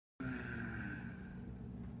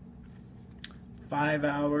5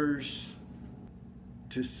 hours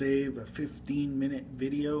to save a 15-minute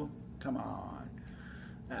video? Come on.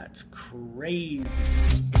 That's crazy.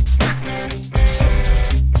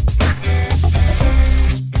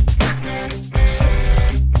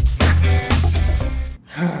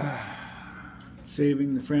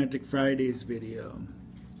 Saving the Frantic Fridays video.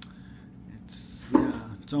 It's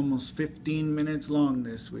almost 15 minutes long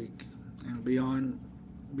this week. It'll be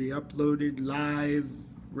uploaded live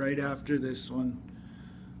right after this one.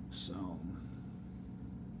 So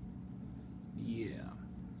yeah,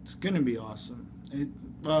 it's gonna be awesome. It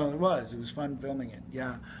was fun filming it.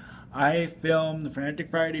 Yeah, I film the Frantic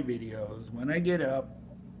Friday videos when I get up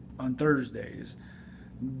on Thursdays,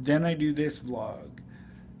 then I do this vlog,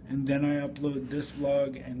 and then I upload this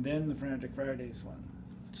vlog, and then the Frantic Fridays one.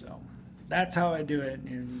 So that's how I do it,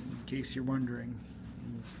 in case you're wondering.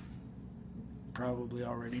 You probably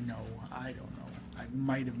already know. I don't know. I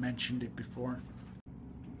might have mentioned it before.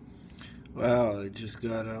 Well, I just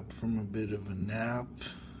got up from a bit of a nap.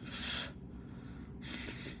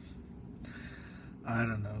 I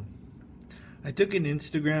don't know. I took an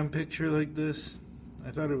Instagram picture like this.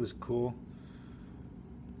 I thought it was cool.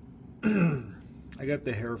 I got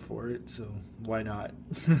the hair for it, so why not?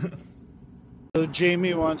 So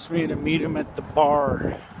Jamie wants me to meet him at the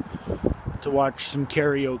bar to watch some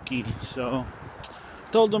karaoke. So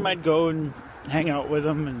I told him I'd go and hang out with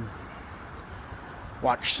him and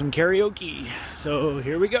watch some karaoke. So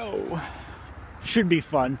here we go. Should be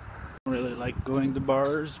fun. I don't really like going to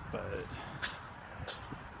bars, but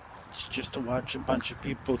it's just to watch a bunch of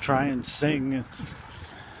people try and sing.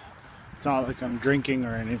 It's not like I'm drinking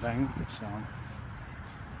or anything, so.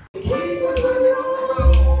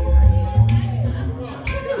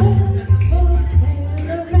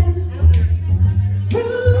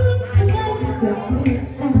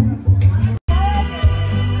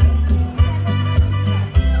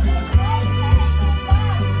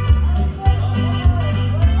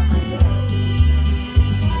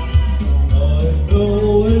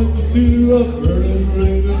 To a burning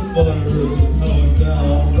ring of fire,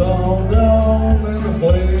 down, down, down, and a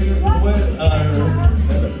flame wet iron,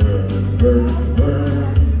 and a burn, burn,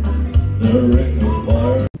 burn, the ring of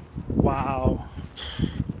fire. Wow,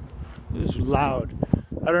 this is loud.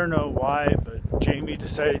 I don't know why, but Jamie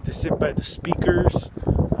decided to sit by the speakers.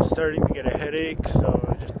 I was starting to get a headache, so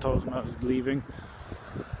I just told him I was leaving.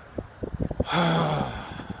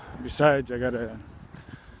 Besides, I gotta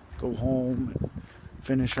go home and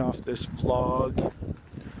finish off this vlog,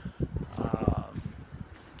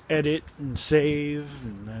 edit and save,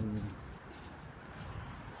 and then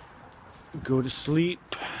go to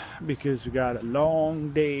sleep because we got a long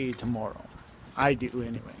day tomorrow. I do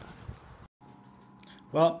anyway.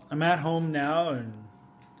 Well, I'm at home now and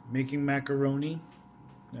making macaroni,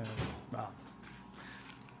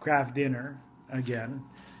 craft dinner again,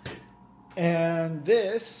 and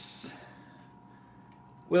this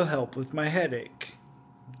will help with my headache.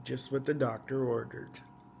 Just what the doctor ordered.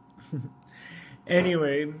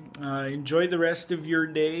 Anyway, enjoy the rest of your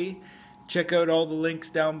day. Check out all the links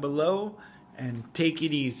down below and take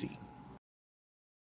it easy.